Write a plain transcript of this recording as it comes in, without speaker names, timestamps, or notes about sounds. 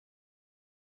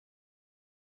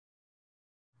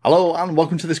Hello and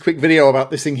welcome to this quick video about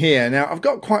this thing here. Now I've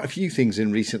got quite a few things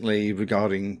in recently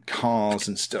regarding cars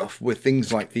and stuff, with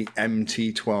things like the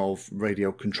MT12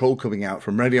 radio control coming out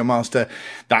from Radio Master.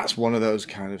 That's one of those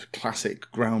kind of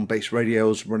classic ground-based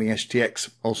radios running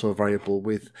STX, also available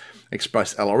with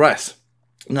Express LRS.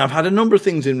 Now, I've had a number of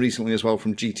things in recently as well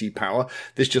from G.T.Power.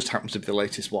 This just happens to be the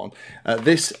latest one.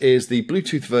 This is the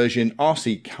Bluetooth version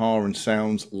RC Car and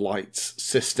Sounds Lights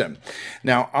system.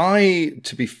 Now,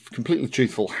 to be completely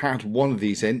truthful, had one of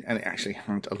these in, and it actually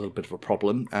had a little bit of a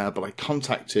problem, but I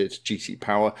contacted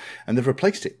G.T.Power and they've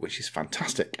replaced it, which is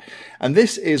fantastic. And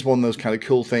this is one of those kind of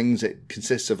cool things. It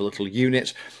consists of a little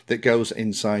unit that goes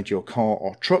inside your car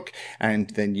or truck,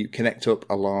 and then you connect up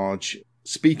a large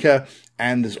speaker,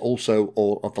 and there's also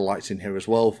all of the lights in here as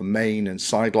well for main and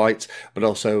side lights, but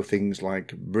also things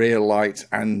like rear lights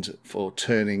and for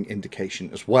turning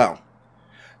indication as well.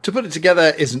 To put it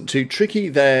together isn't too tricky.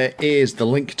 There is the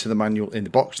link to the manual in the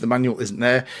box. The manual isn't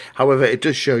there. However, it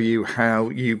does show you how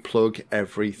you plug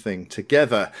everything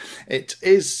together. It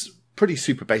is pretty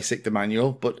super basic, the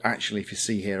manual, but actually if you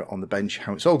see here on the bench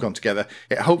how it's all gone together,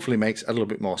 it hopefully makes a little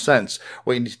bit more sense.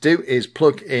 What you need to do is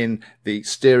plug in the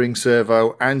steering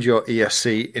servo and your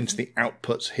ESC into the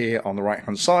outputs here on the right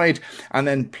hand side, and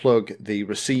then plug the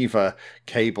receiver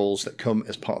cables that come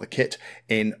as part of the kit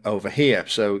in over here,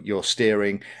 so your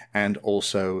steering and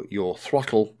also your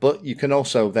throttle. But you can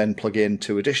also then plug in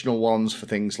two additional ones for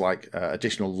things like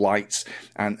additional lights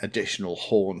and additional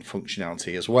horn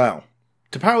functionality as well.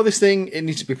 To power this thing, it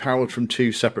needs to be powered from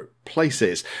two separate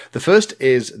places. The first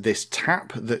is this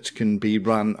tap that can be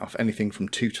run off anything from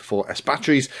 2 to 4S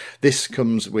batteries. This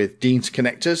comes with Dean's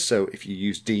connectors, so if you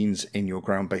use Dean's in your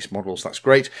ground-based models, that's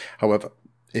great. However,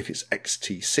 if it's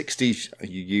XT60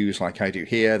 you use like I do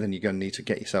here, then you're going to need to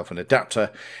get yourself an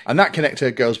adapter. And that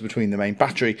connector goes between the main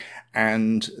battery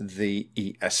and the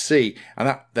ESC. And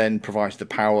that then provides the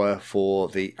power for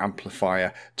the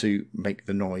amplifier to make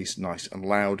the noise nice and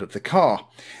loud of the car.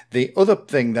 The other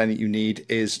thing then you need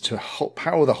is to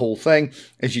power the whole thing,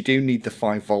 is you do need the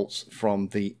 5 volts from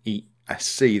the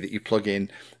ESC that you plug in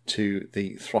to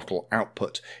the throttle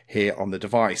output here on the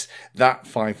device. That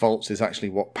 5 volts is actually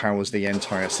what powers the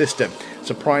entire system.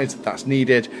 Surprised that that's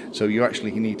needed, so you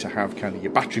actually need to have kind of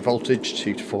your battery voltage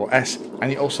 2 to 4S,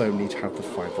 and you also need to have the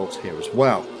 5 volts here as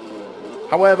well.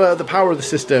 However, the power of the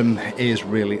system is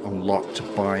really unlocked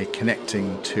by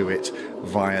connecting to it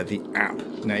via the app.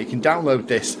 Now you can download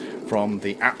this from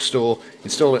the App Store,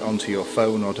 install it onto your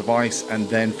phone or device, and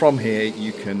then from here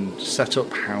you can set up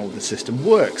how the system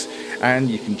works. And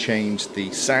you can change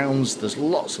the sounds. There's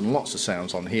lots and lots of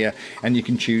sounds on here, and you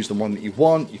can choose the one that you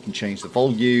want. You can change the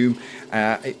volume.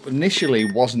 It initially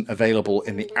wasn't available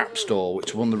in the App Store,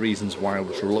 which is one of the reasons why I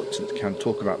was reluctant to kind of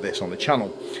talk about this on the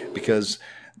channel, because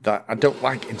I don't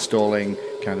like installing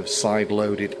kind of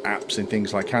side-loaded apps in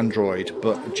things like Android,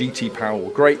 but G.T.Power were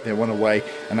great. They went away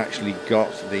and actually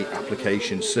got the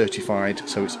application certified,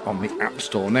 so it's on the App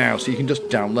Store now, so you can just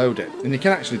download it. And you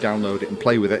can actually download it and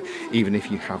play with it, even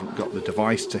if you haven't got the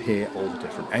device to hear all the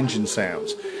different engine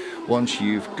sounds. Once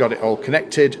you've got it all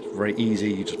connected, very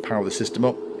easy, you just power the system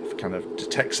up, it kind of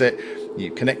detects it, you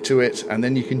connect to it, and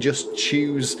then you can just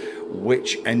choose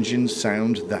which engine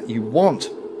sound that you want.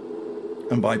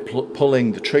 And by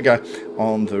pulling the trigger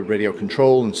on the radio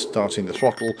control and starting the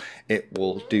throttle, it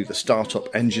will do the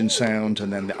startup engine sound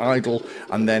and then the idle,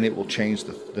 and then it will change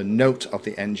the note of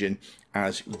the engine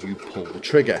as you pull the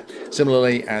trigger.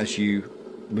 Similarly, as you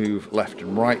move left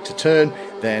and right to turn,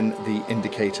 then the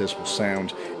indicators will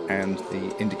sound and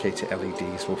the indicator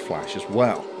LEDs will flash as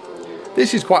well.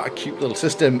 This is quite a cute little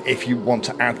system if you want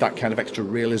to add that kind of extra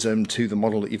realism to the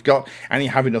model that you've got, and you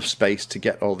have enough space to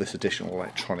get all this additional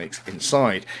electronics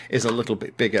inside. It's a little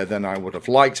bit bigger than I would have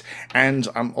liked, and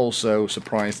I'm also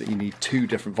surprised that you need 2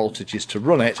 different voltages to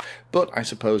run it, but I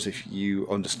suppose if you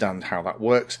understand how that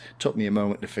works, it took me a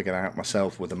moment to figure that out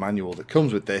myself with the manual that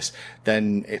comes with this,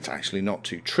 then it's actually not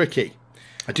too tricky.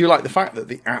 I do like the fact that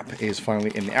the app is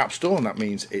finally in the App Store, and that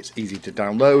means it's easy to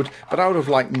download, but I would have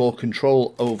liked more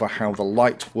control over how the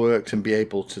light works and be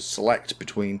able to select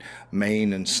between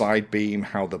main and side beam,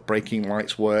 how the braking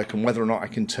lights work, and whether or not I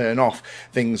can turn off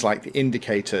things like the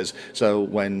indicators, so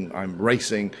when I'm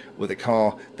racing with a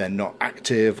car they're not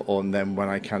active, or then when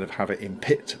I kind of have it in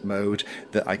pit mode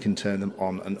that I can turn them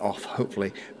on and off.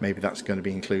 Hopefully maybe that's going to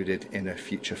be included in a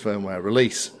future firmware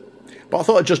release. But I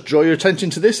thought I'd just draw your attention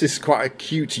to this. This is quite a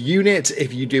cute unit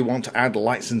if you do want to add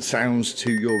lights and sounds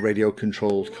to your radio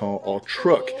controlled car or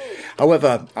truck.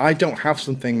 However, I don't have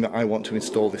something that I want to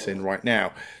install this in right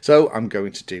now, so I'm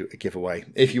going to do a giveaway.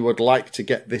 If you would like to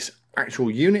get this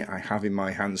actual unit I have in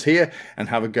my hands here and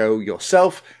have a go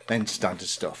yourself, then standard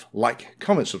stuff. Like,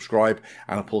 comment, subscribe,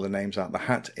 and I'll pull the names out of the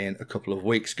hat in a couple of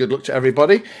weeks. Good luck to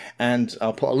everybody, and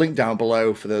I'll put a link down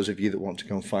below for those of you that want to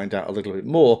go and find out a little bit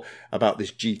more about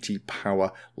this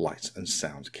G.T.Power lights and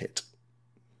sound kit.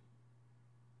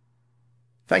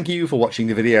 Thank you for watching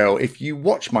the video. If you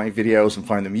watch my videos and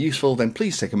find them useful, then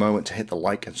please take a moment to hit the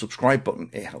like and subscribe button.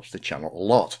 It helps the channel a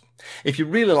lot. If you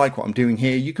really like what I'm doing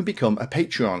here, you can become a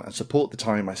Patreon and support the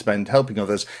time I spend helping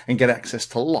others and get access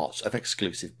to lots of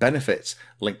exclusive benefits.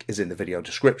 Link is in the video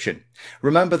description.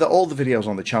 Remember that all the videos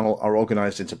on the channel are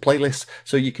organized into playlists,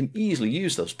 so you can easily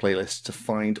use those playlists to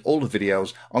find all the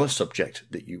videos on a subject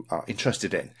that you are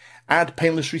interested in. Add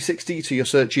Painless 360 to your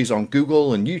searches on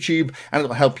Google and YouTube, and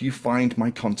it'll help you find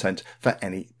my content for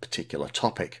any particular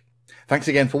topic. Thanks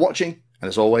again for watching, and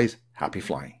as always, happy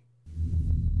flying.